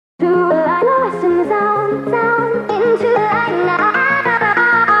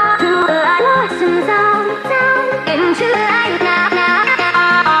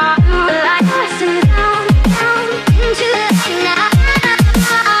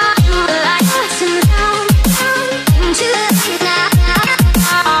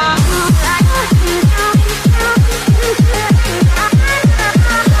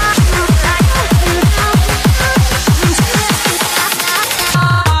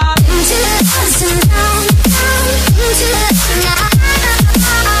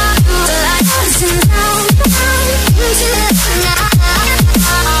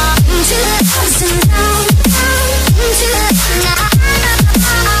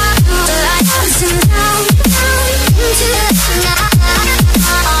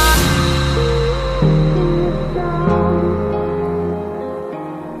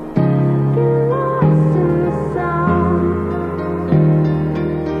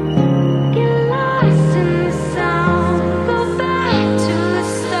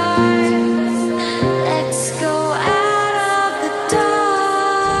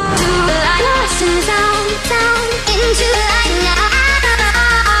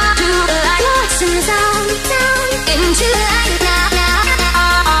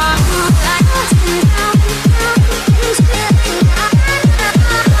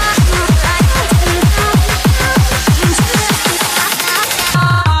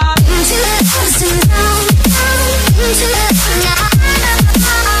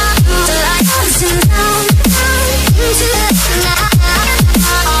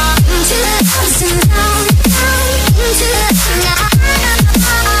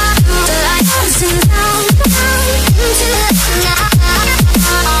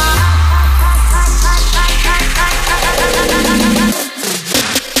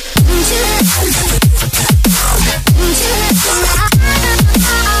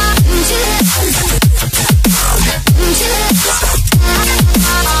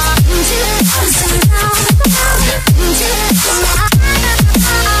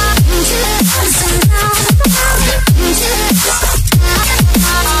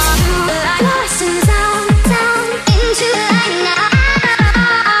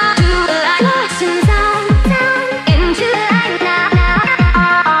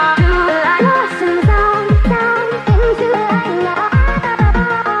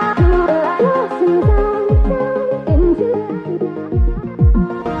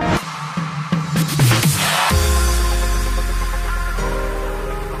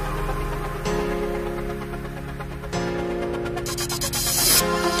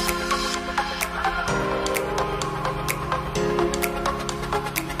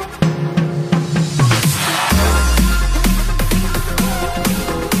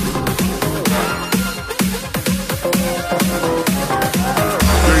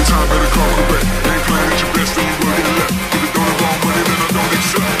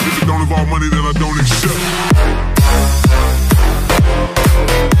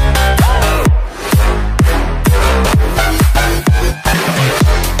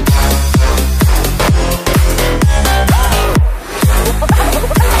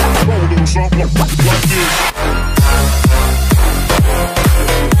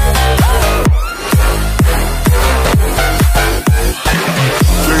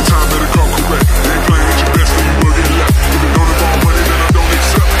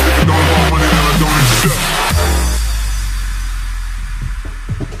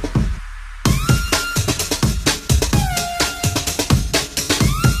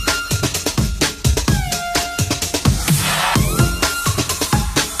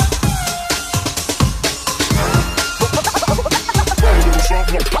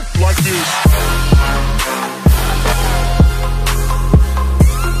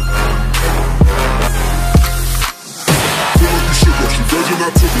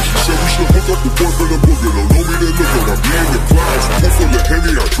up the boy from the booger. Don't know me, they look up. I be in the clouds. Pool full of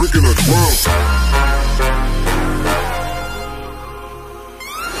Henny, I drink and I drown.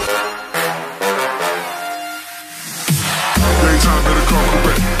 Daytime better come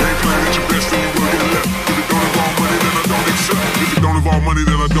correct. Ain't playing at your best, then you will get left. If it don't involve money, then I don't accept. If it don't involve money,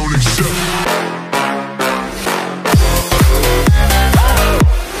 then I don't accept.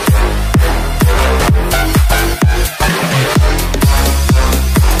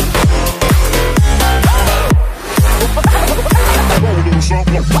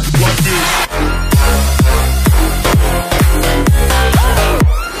 Something like this.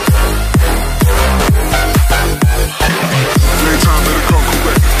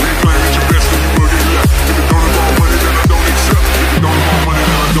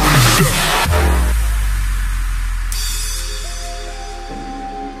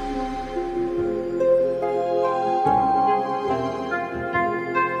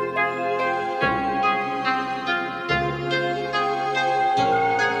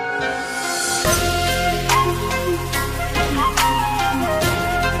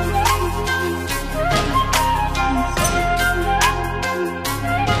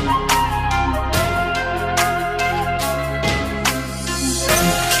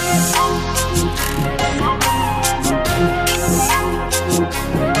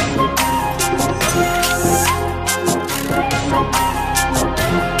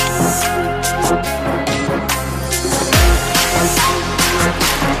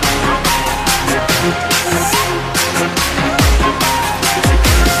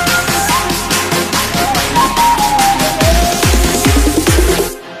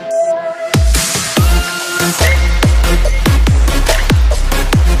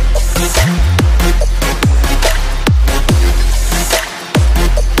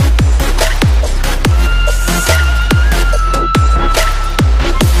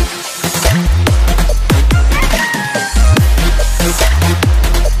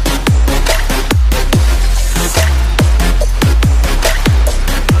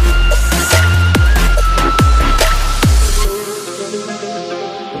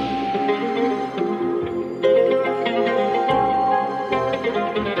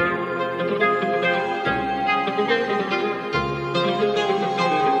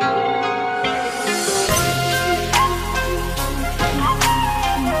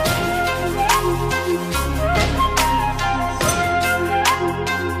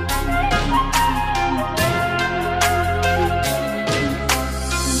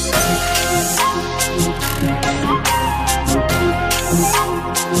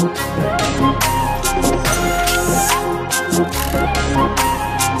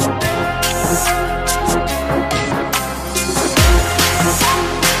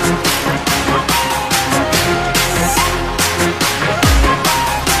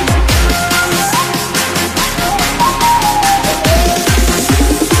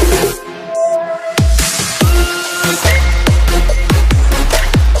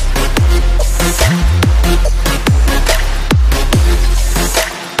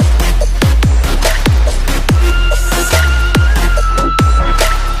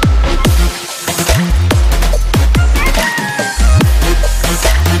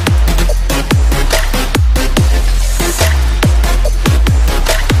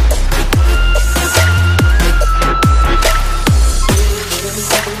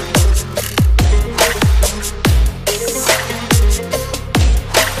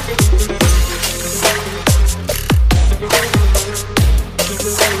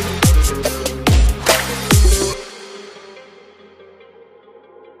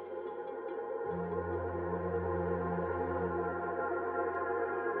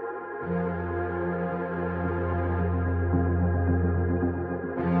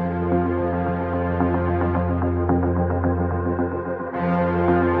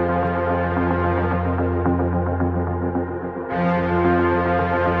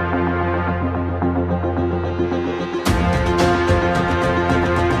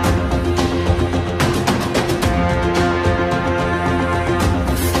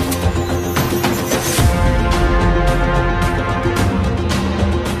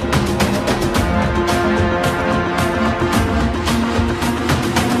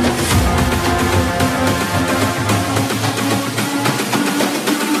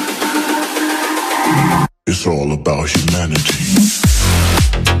 It's all about humanity.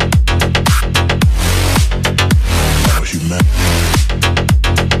 About humanity.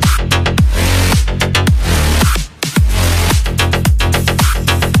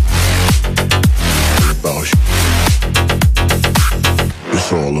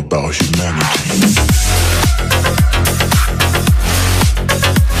 It's all about humanity.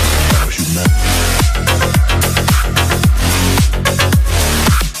 About humanity.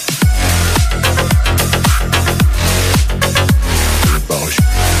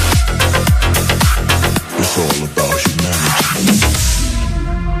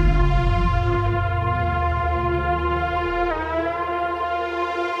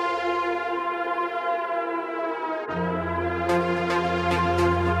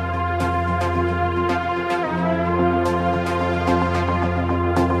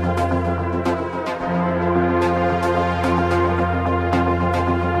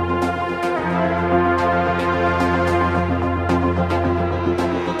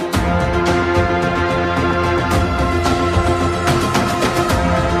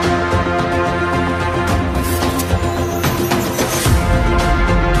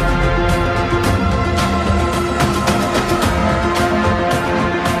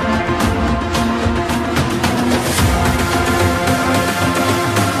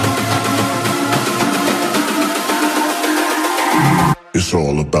 It's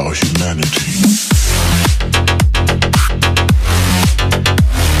all about humanity.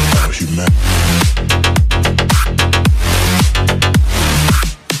 About humanity.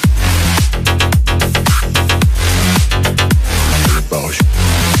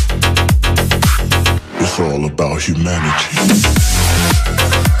 It's all about humanity.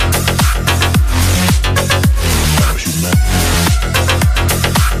 About humanity.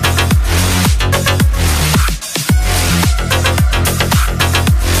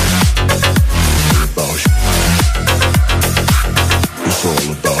 It's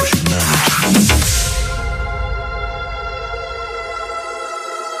all about humanity.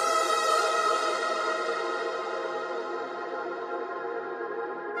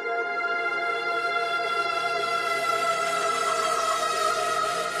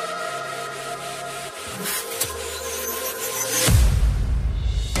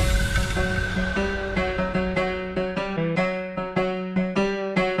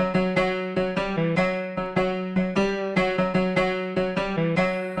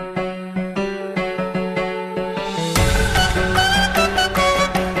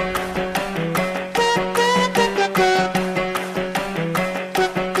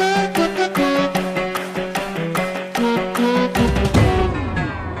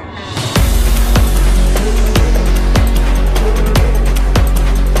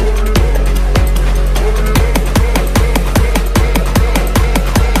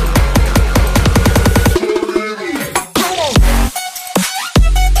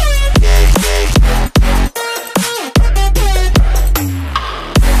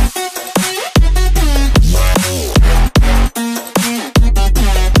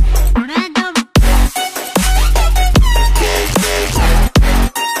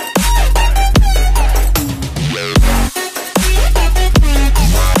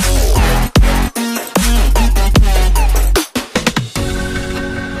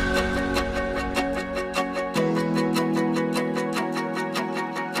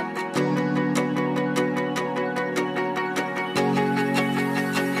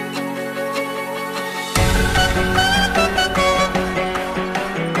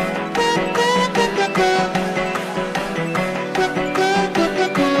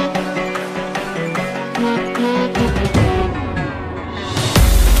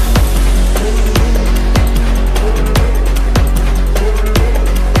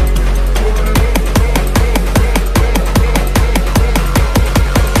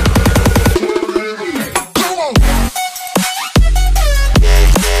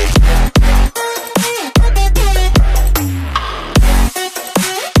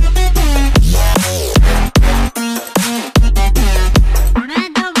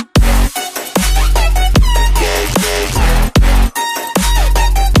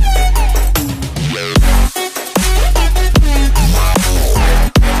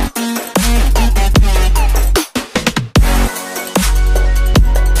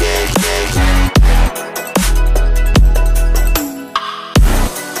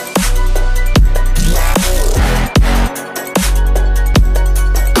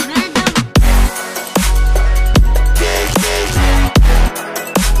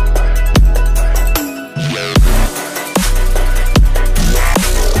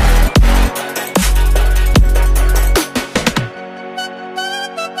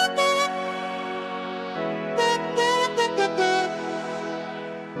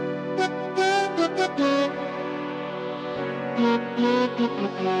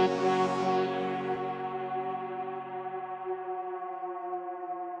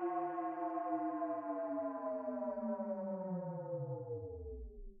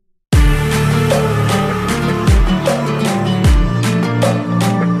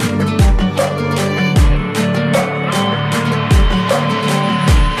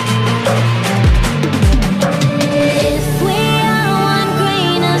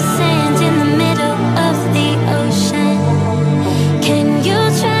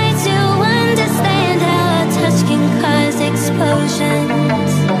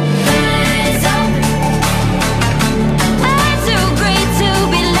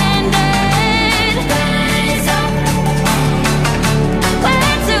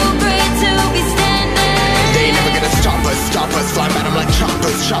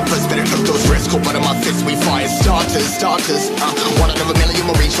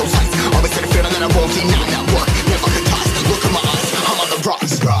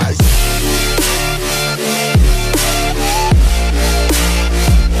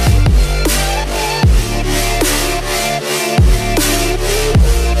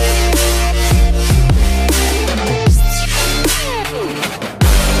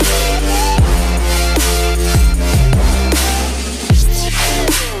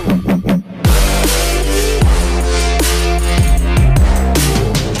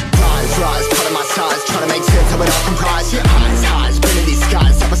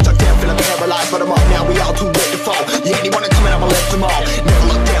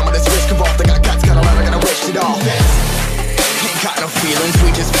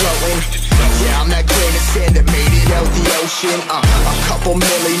 just floating. Yeah, I'm that grain of sand that made it out the ocean. A couple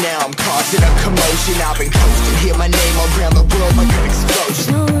milli now, I'm causing a commotion. I've been coasting, hear my name around the world like an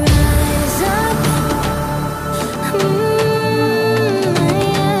explosion. So rise up,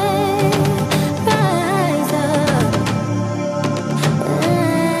 rise up.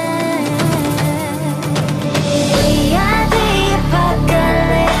 We are the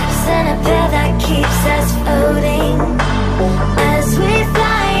apocalypse, and a pill that keeps us floating. As we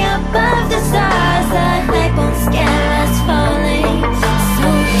fly above the stars, the light won't scare us falling. So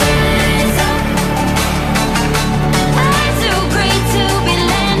rise up. I'm too great to be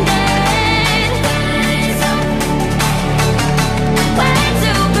landed. Rise up. Way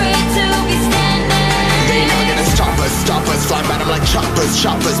too great to be standing. They never gonna stop us, fly by them like choppers.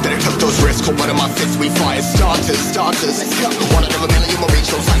 Better cut those risks, hold one of my fists, we fire starters. Let's go, one out of a million will reach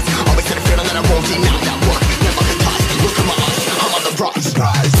those heights. Always had a feeling that I won't deny that work. Never can toss, look at my eyes, I'm on the rocks,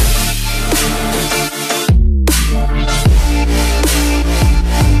 guys.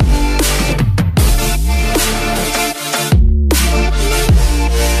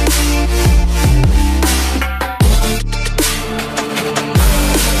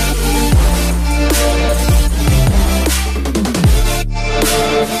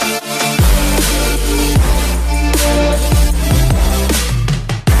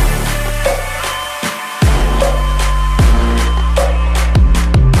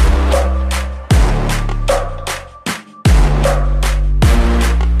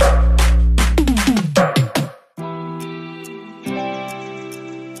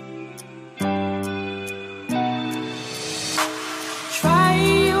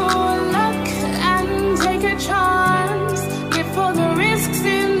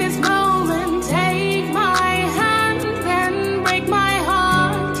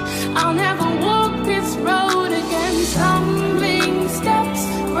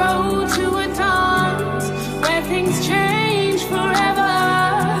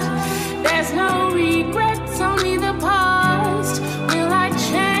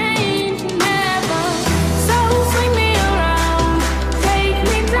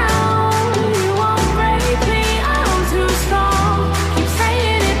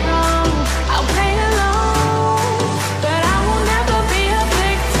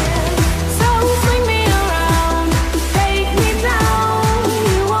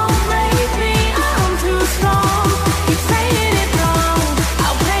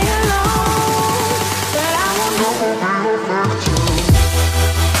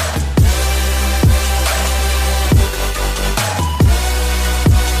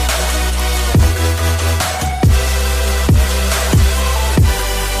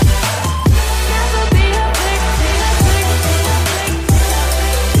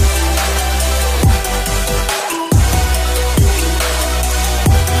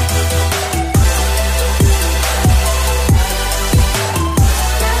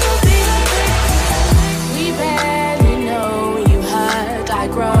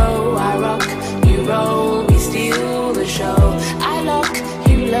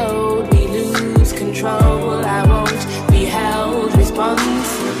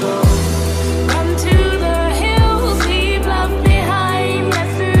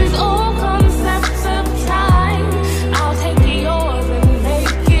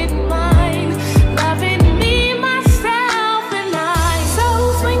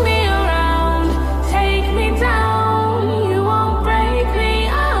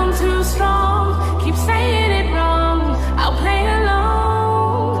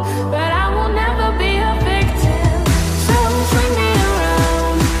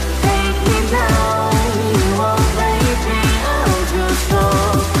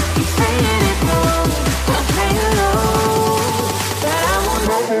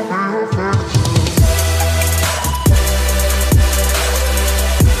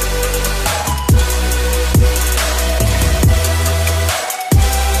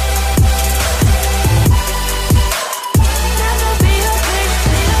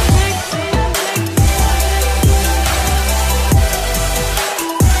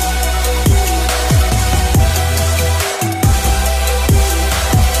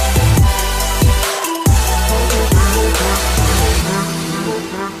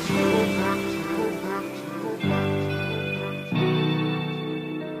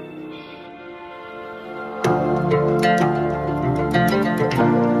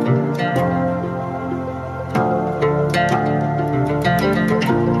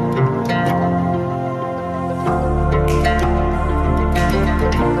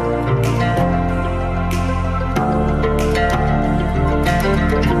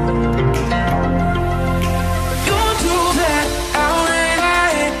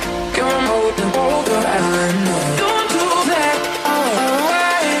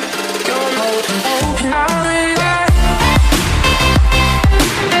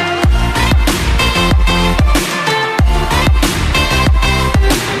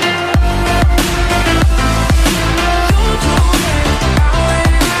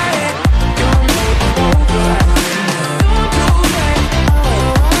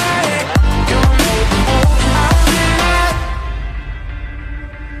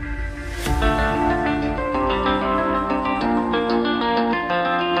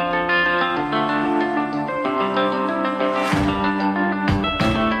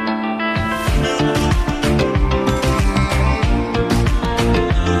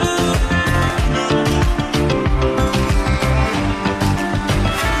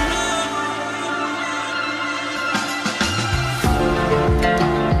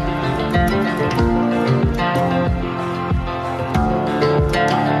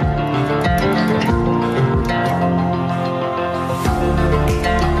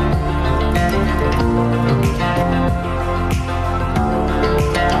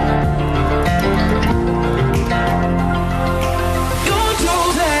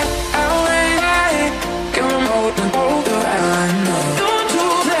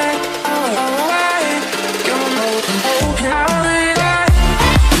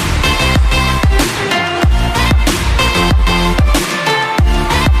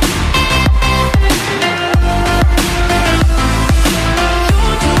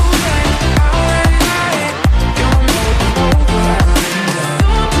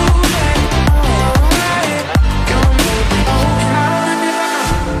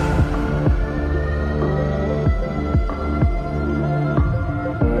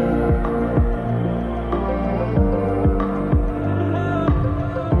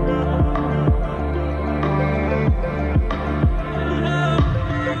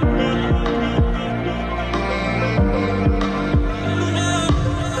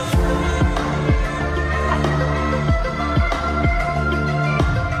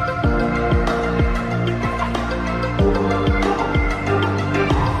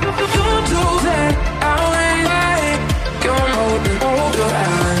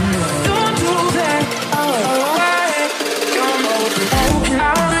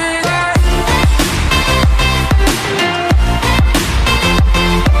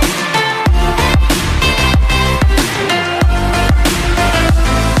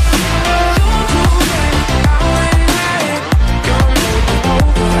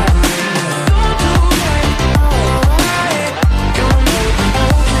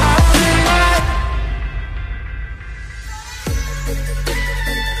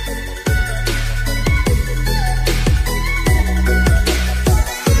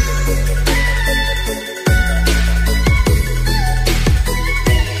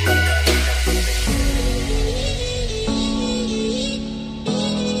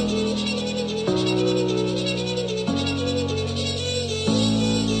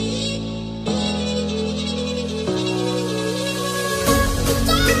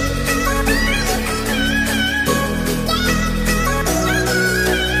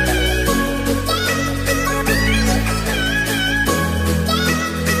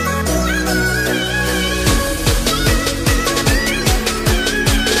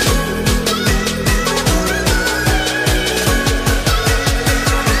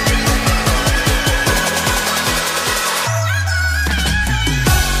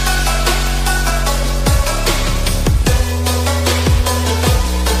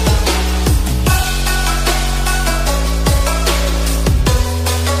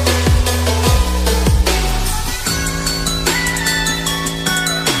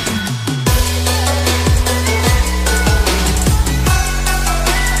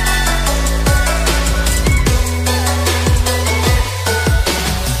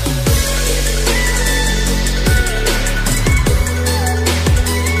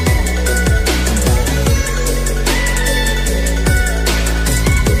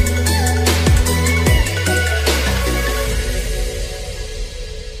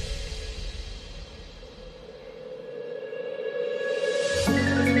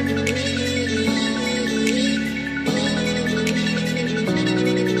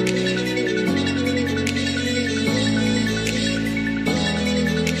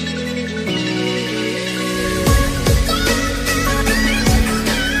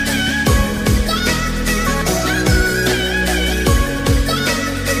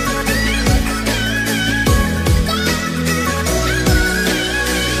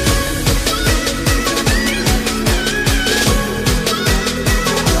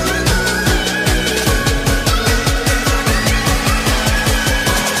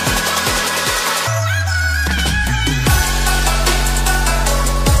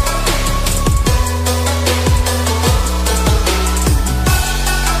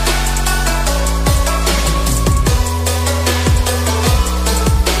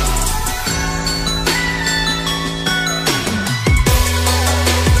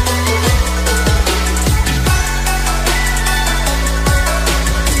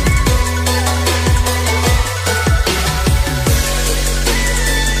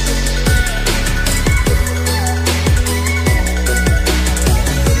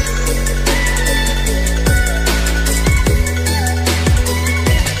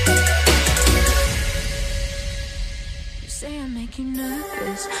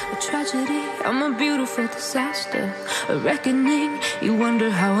 nervous, a tragedy, I'm a beautiful disaster, a reckoning, you wonder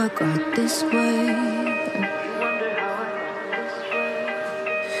how I got this way.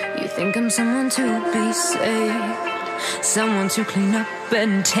 You think I'm someone to be saved, someone to clean up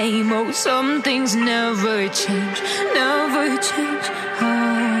and tame. Oh, some things never change, never change.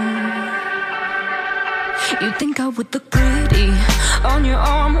 Oh, you think I would look pretty on your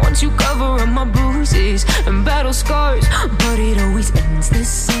arm once you cover up my bruises and battle scars, but it always ends the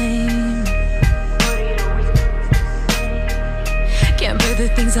same. Can't bear the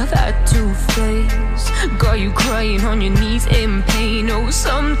things I've had to face, got you crying on your knees in pain. Oh,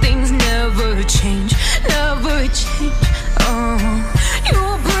 some things never change, never change. Oh,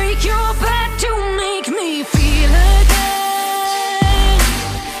 you'll break your back to make me feel again,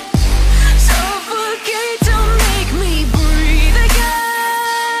 suffocate to make me breathe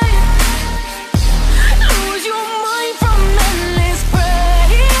again, lose your mind from endless pain.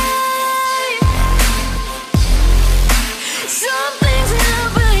 Some things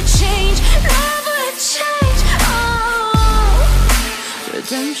never change, never change. Oh,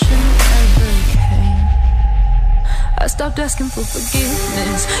 redemption never came. I stopped asking for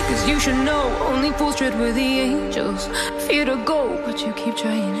forgiveness, cause you should know only fools tread where the angels fear to go, but you keep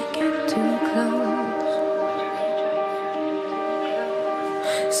trying to get too close.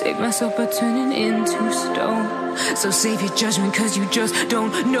 Save myself by turning into stone, so save your judgment cause you just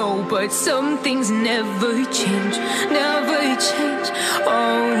don't know. But some things never change, never change.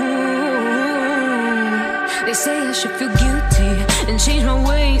 Oh, they say I should feel guilty and change my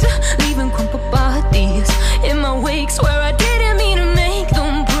ways, leaving crumpled bodies in my wake. Swear I didn't mean to make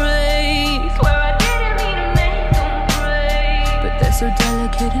them break, swear I didn't mean to make them break. But they're so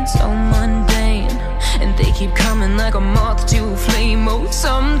delicate and so mundane, and they keep coming like a moth to a flame. Oh,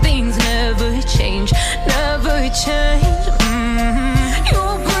 some things never change, never change.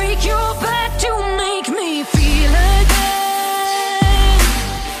 You'll break your back to make me feel again,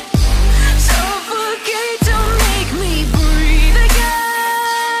 suffocate to make me breathe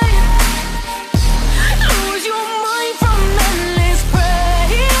again, lose your mind from endless pain.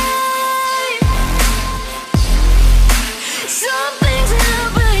 Some things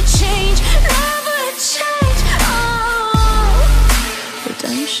never change, never change. Oh,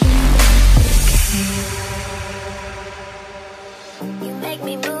 redemption never came. You make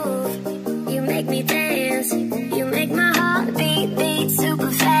me move, you make me dance, you make my heart beat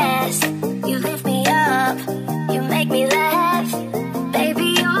super fast. You lift me up, you make me laugh.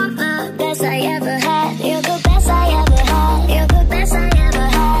 Baby, you're the best I ever had. You're the best I ever had. You're the best I ever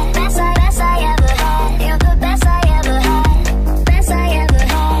had. Best I ever had. You're the best I ever had. Best I ever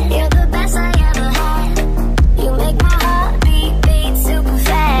had. You're the best I ever had. You make my heart beat super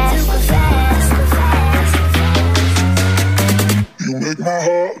fast. Super fast. Super fast. You make my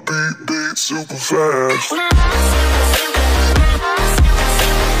heart beat super fast.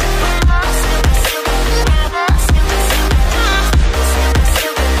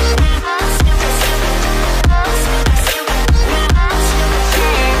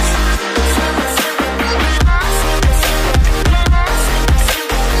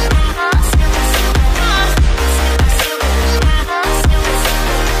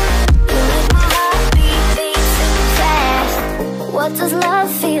 What does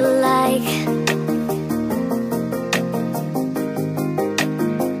love feel like?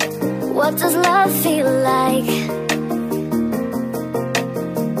 What does love feel like?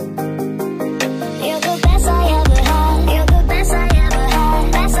 You're the best I ever had. You're the best I ever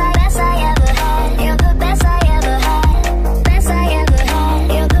had. Best I ever had. You're the best I ever had. Best I ever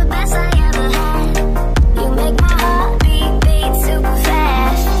had. You're the best I ever had. You make my heart beat super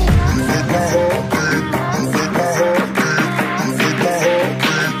fast. You make my heart beat, you make my heart beat, you make my heart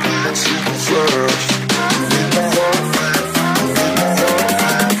beat super fast. You make my heart beat,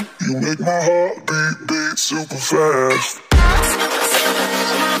 you make my heart beat super fast.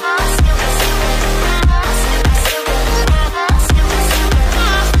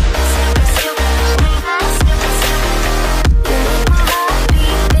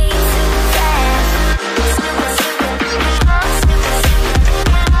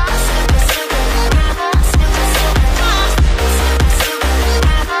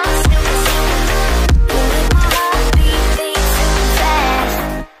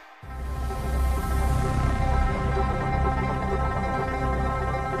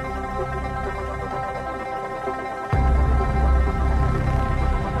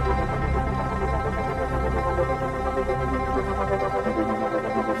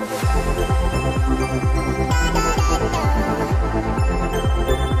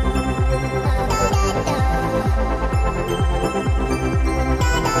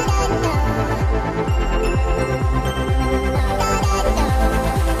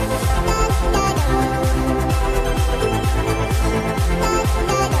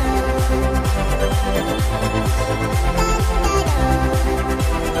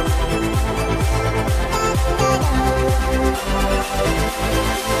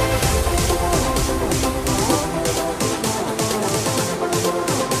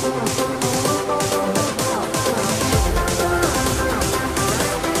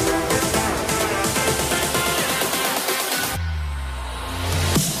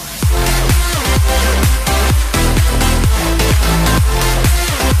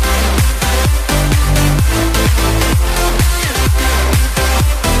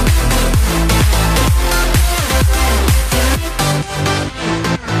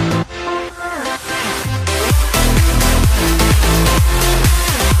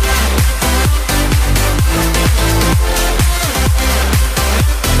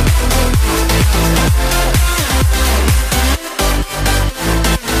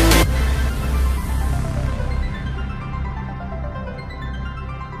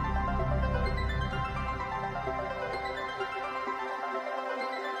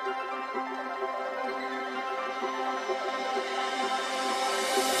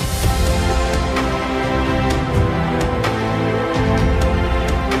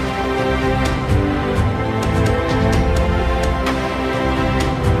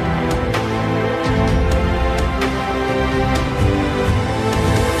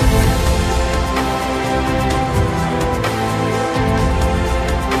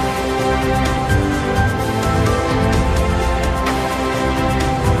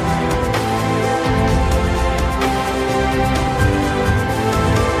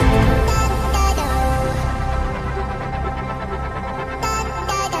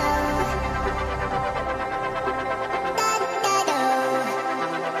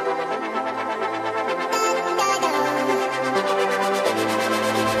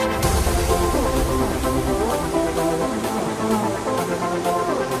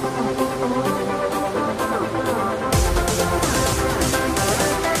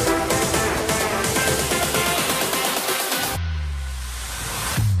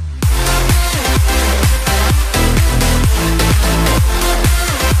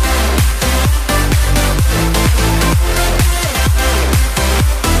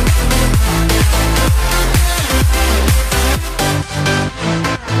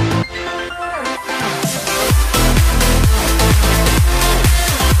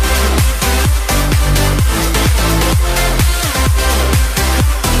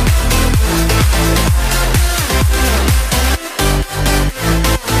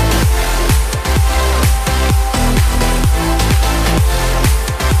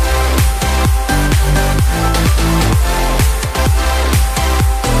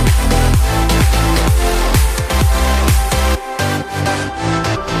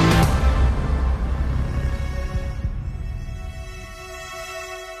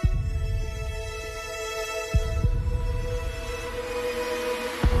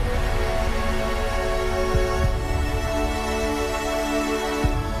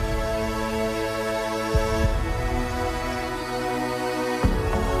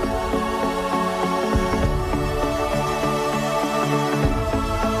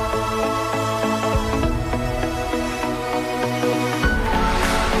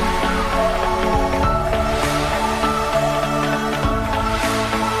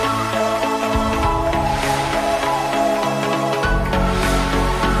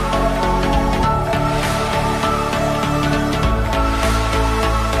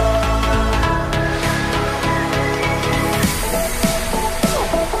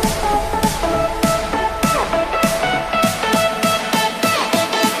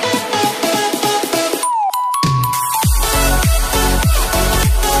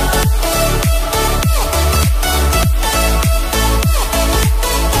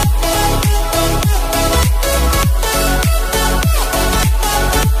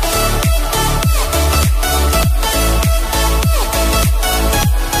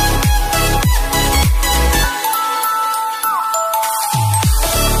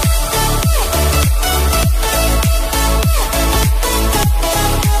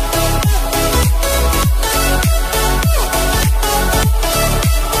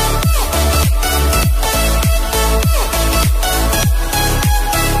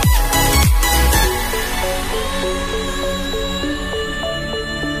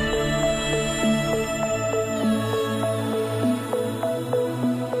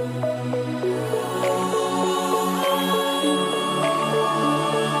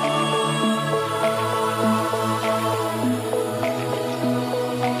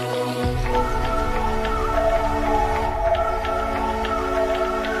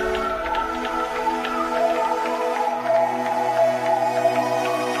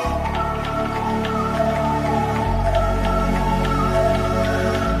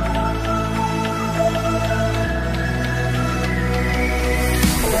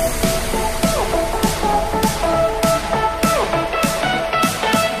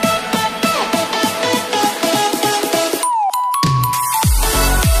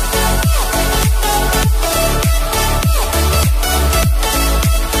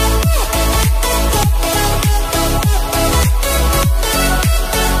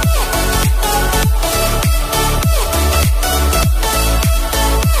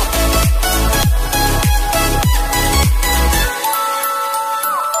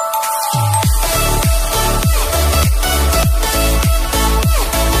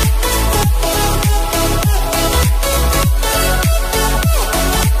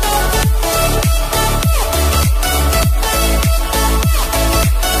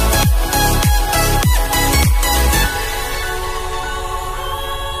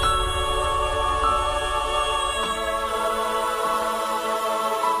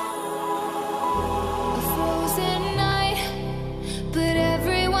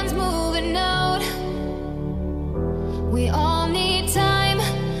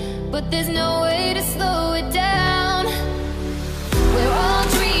 there's no way to slow it down. We're all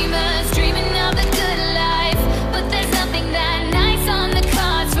dreamers, dreaming of the good life, but there's nothing that nice on the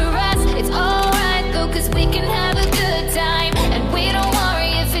cards for us. It's alright though, cause we can have a good time, and we don't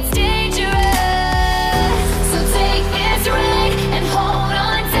worry if it's dangerous. So take this ride and hold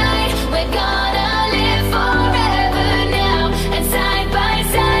on tight. We're gonna live forever now, and side by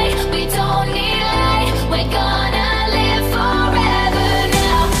side, we don't need light. We're gonna live forever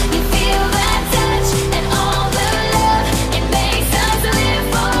now. You feel that touch and all the love, it makes us live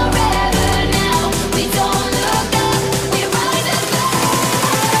forever now. We don't look up, we rise above.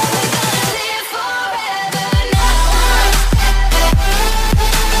 We're gonna live forever now.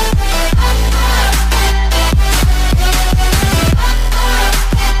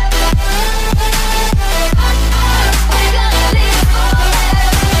 We're gonna live forever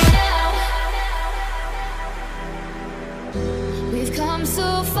now. We've come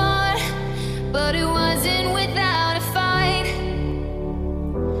so far, but it wasn't without a fight.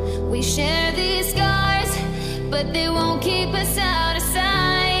 We share these scars, but they won't keep us out of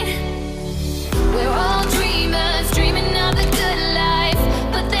sight. We're all dreamers, dreaming of the good life,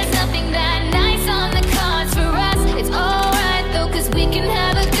 but there's nothing that nice on the cards for us. It's alright though, cause we can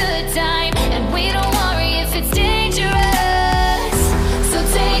have a good time, and we don't worry if it's dangerous. So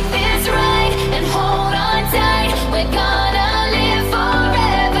take this ride and hold on tight. We're gonna live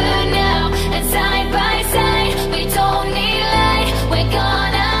forever now, and side by side, we don't need light. We're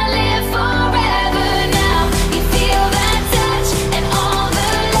gonna live forever now. You feel that touch and all the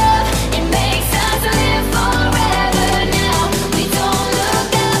love, it makes us live forever now. We don't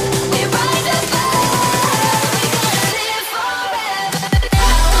look up, we rise above. We're gonna live forever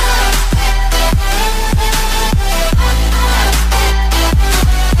now.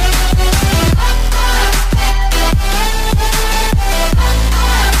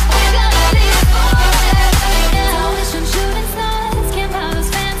 We're gonna live forever now. Don't wish on shooting stars, can't buy those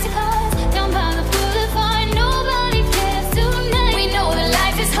fancy cars, don't buy the boulevard, nobody cares tonight. We know that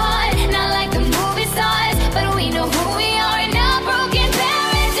life is hard, not like the movie stars, but we know who we are in our broken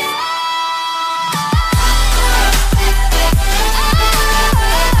paradise.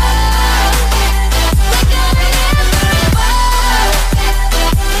 We're gonna live forever.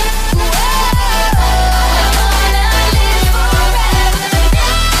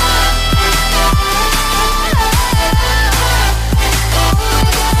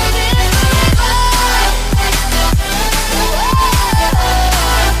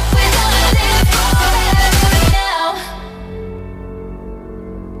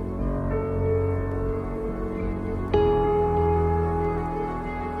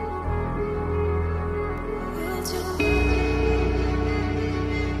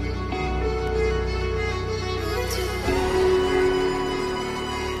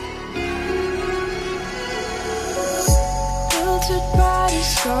 Wilted bodies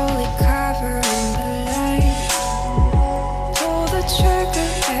slowly covering the light. Pull the trigger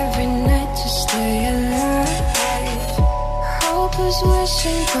every night to stay alive. Hope is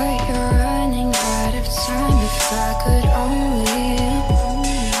wishing, but you're running out of time. If I could only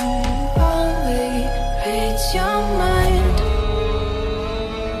read your mind.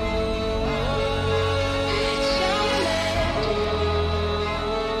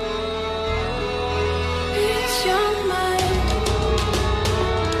 Read your mind.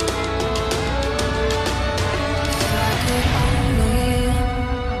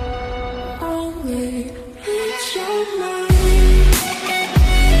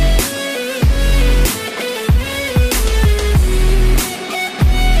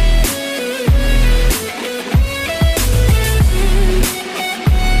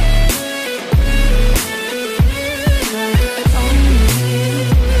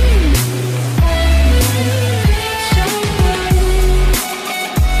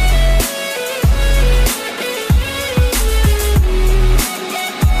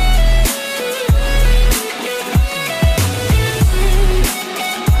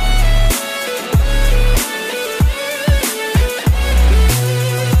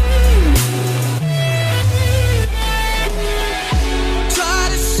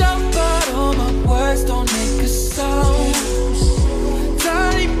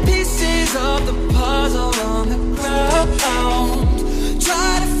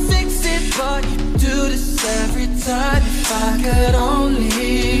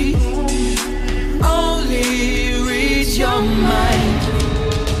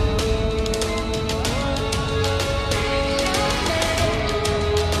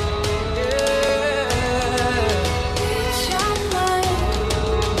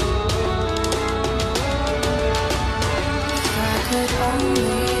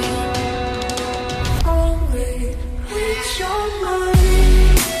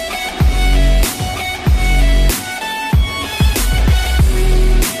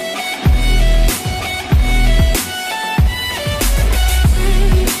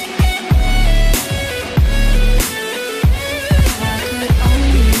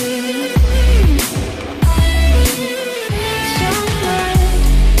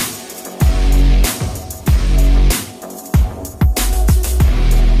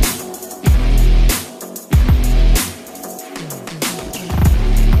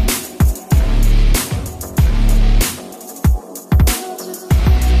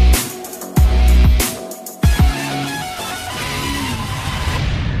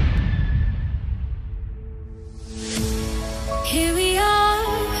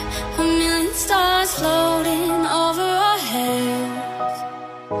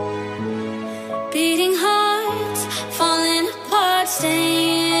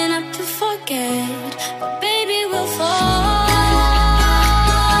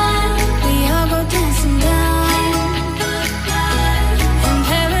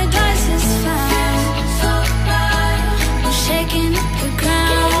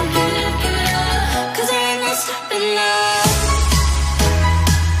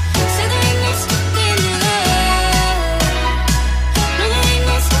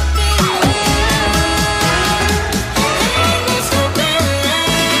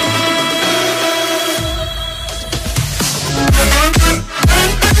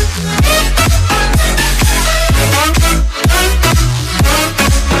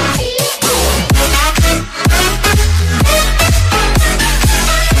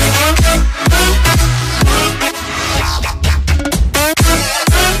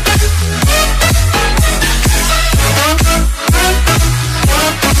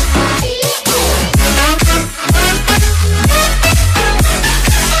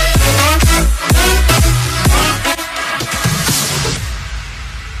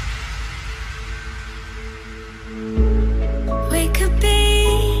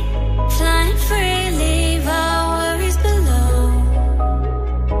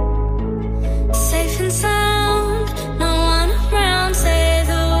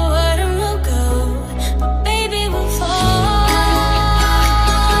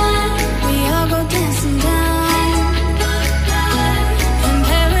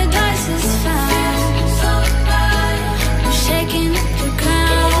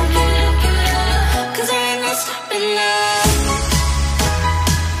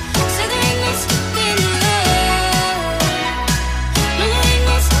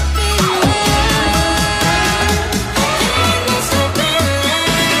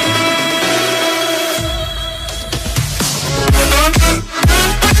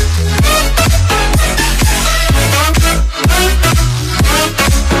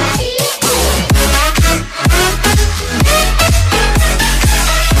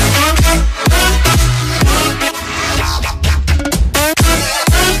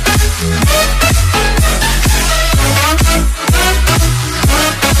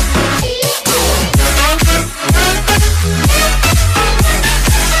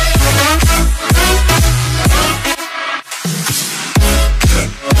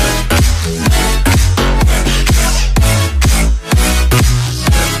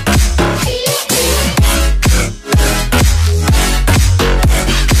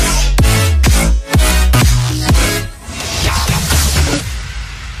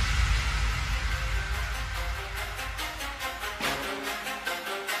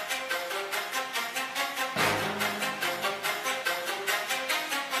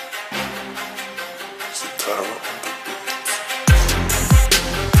 Satara.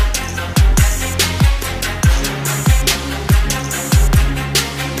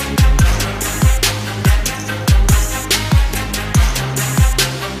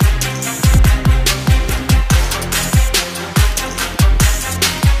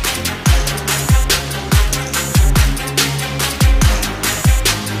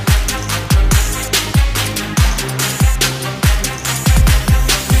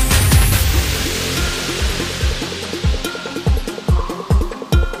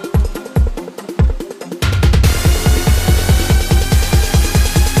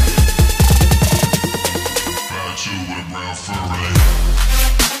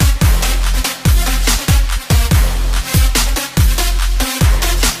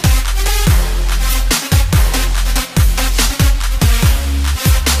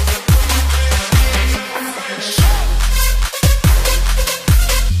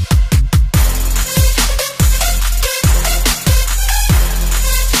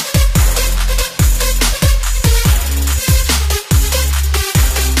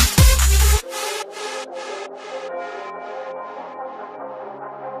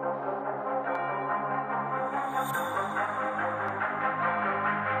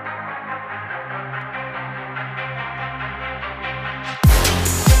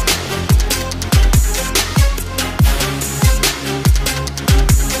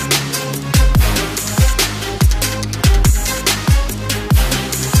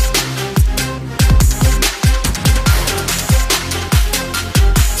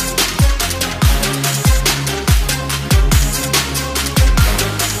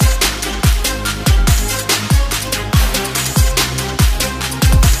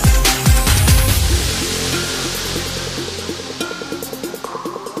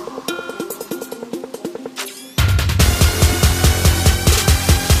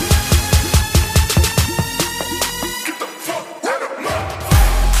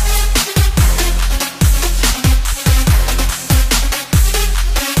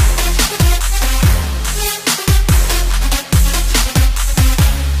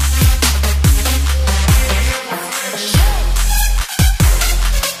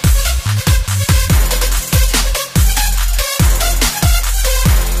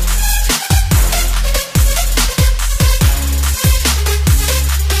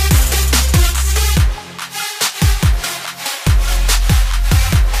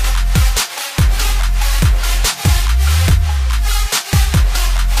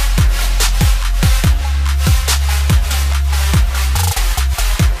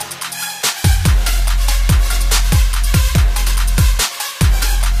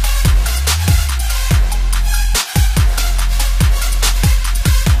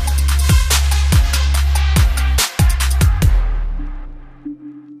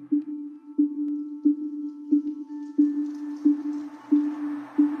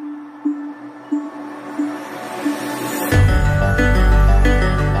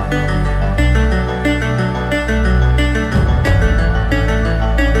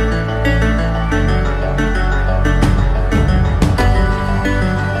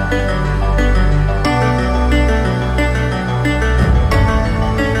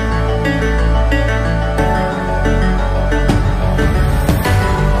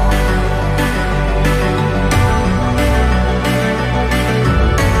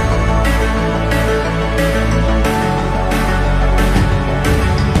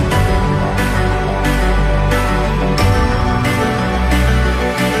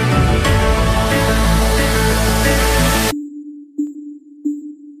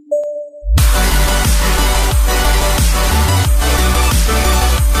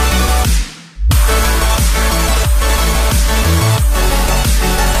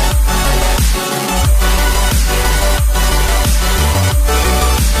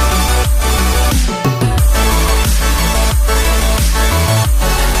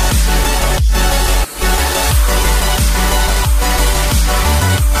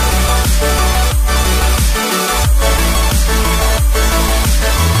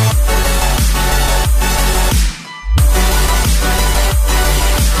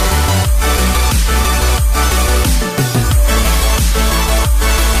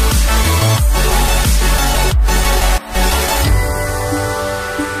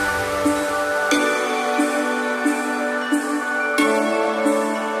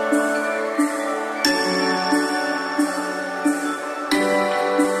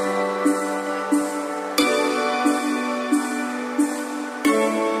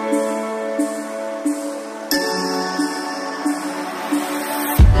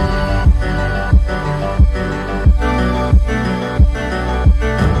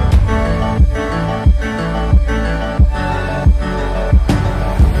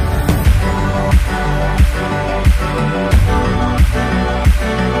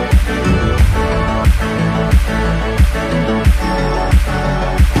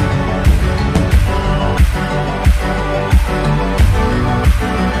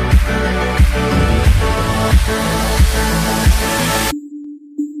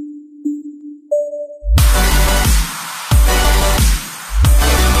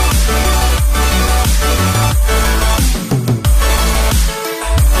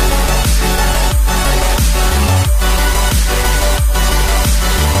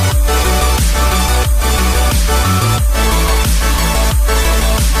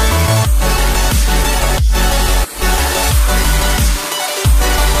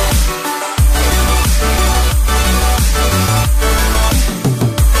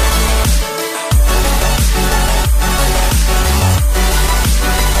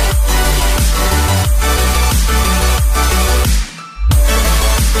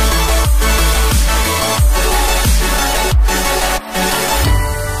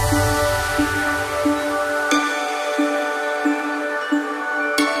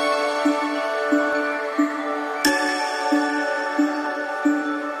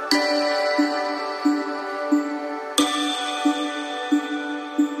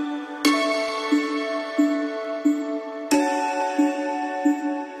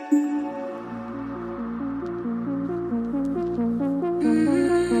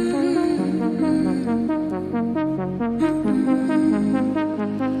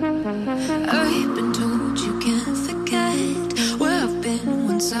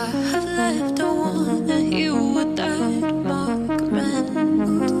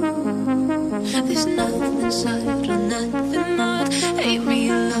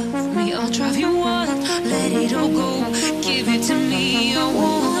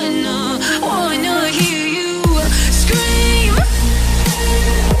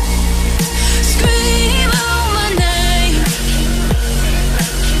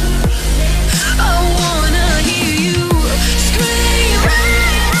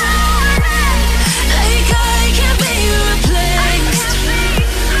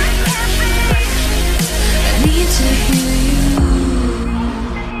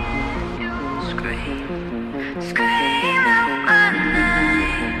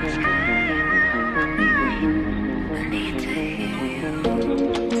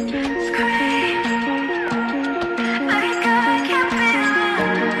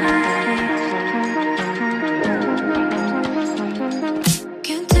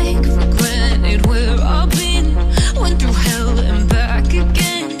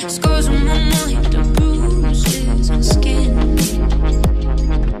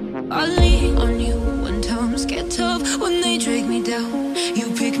 You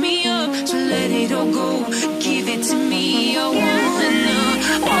pick me up, so let it all go. Give it to me, I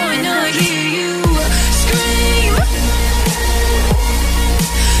wanna hear you scream.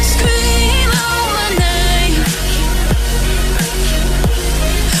 Scream out my name.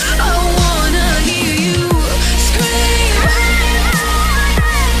 I wanna hear you scream.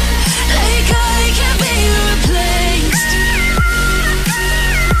 Like I can't be replaced.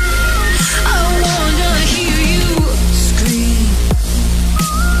 I wanna hear you scream.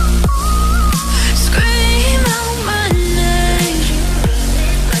 Scream out my name.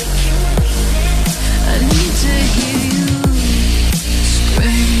 I need to hear you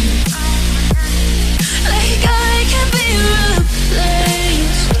scream. Like I can be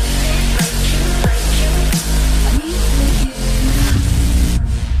replaced. I need to hear you.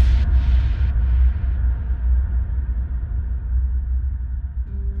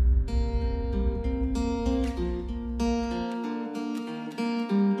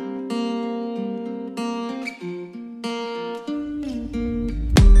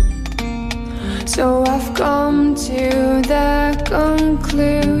 So I've come to the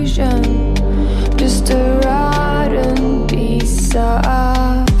conclusion, just a rotten piece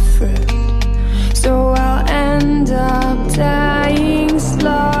of fruit. So I'll end up dying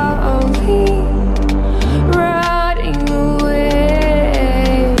slowly, rotting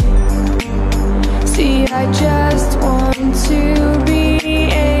away. See, I just want to be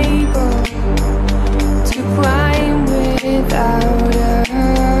able to climb without a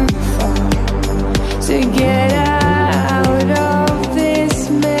fall, to get out of this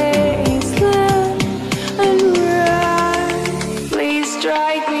mazeland and run. Please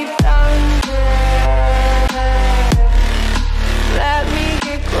strike me thunder. Let me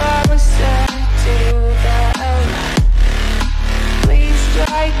get closer to the light. Please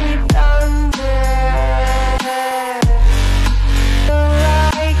strike me thunder. So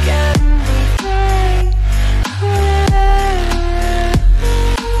I can be free.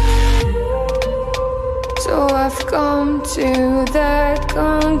 So I've come to the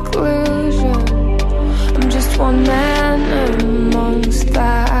conclusion, I'm just one man amongst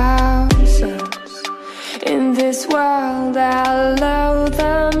thousands. In this world I'll load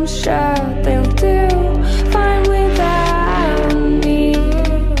them, sure they'll do fine without me.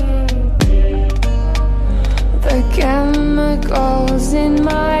 The chemicals in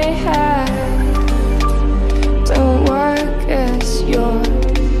my head don't work as yours,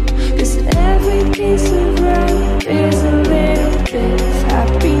 'cause every piece of road is a little bit of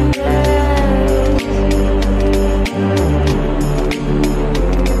happiness.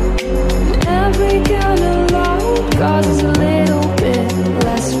 Every kind of love causes a little bit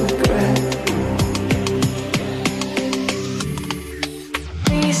less regret.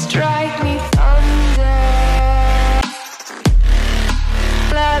 Please strike me thunder.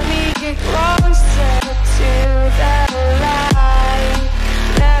 Let me get closer to the light.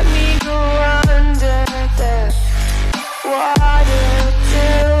 Let me go under the water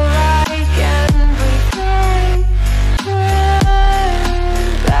till I can breathe right.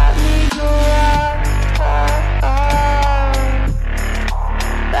 Let me go up.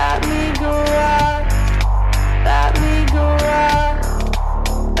 Let me go up. Let me go up.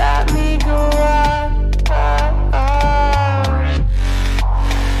 Let me go up.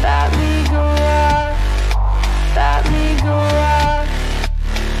 Let me go up. Let me go up.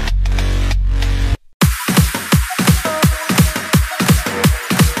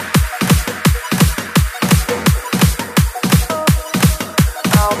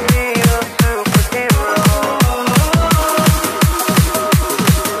 I'll be your superhero.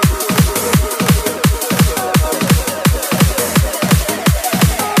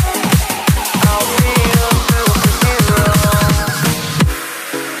 I'll be your superhero.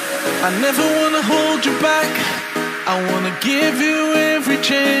 I never wanna hold you back. I wanna give you every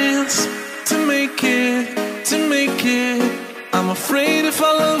chance to make it, to make it. I'm afraid if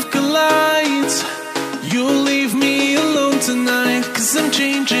our love collides, you'll leave me alone tonight. 'Cause I'm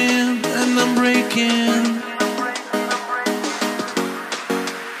changing and I'm breaking.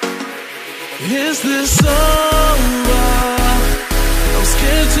 Is this over? I'm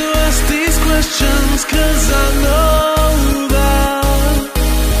scared to ask these questions, 'cause I know that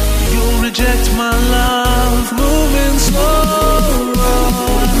you'll reject my love. Moving slower,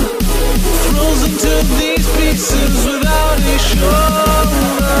 frozen to these pieces without a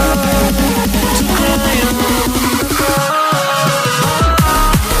shoulder to cry on.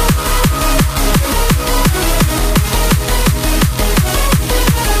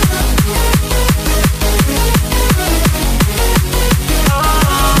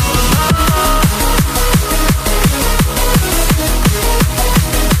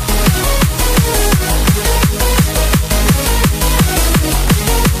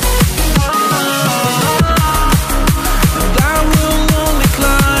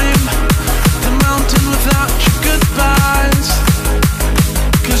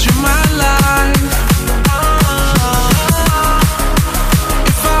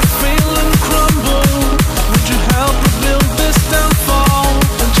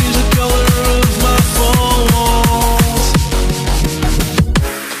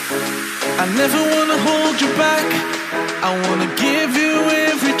 I never wanna hold you back. I wanna give you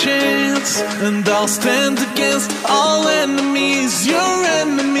every chance, and I'll stand against all enemies, your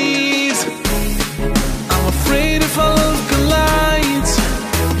enemies.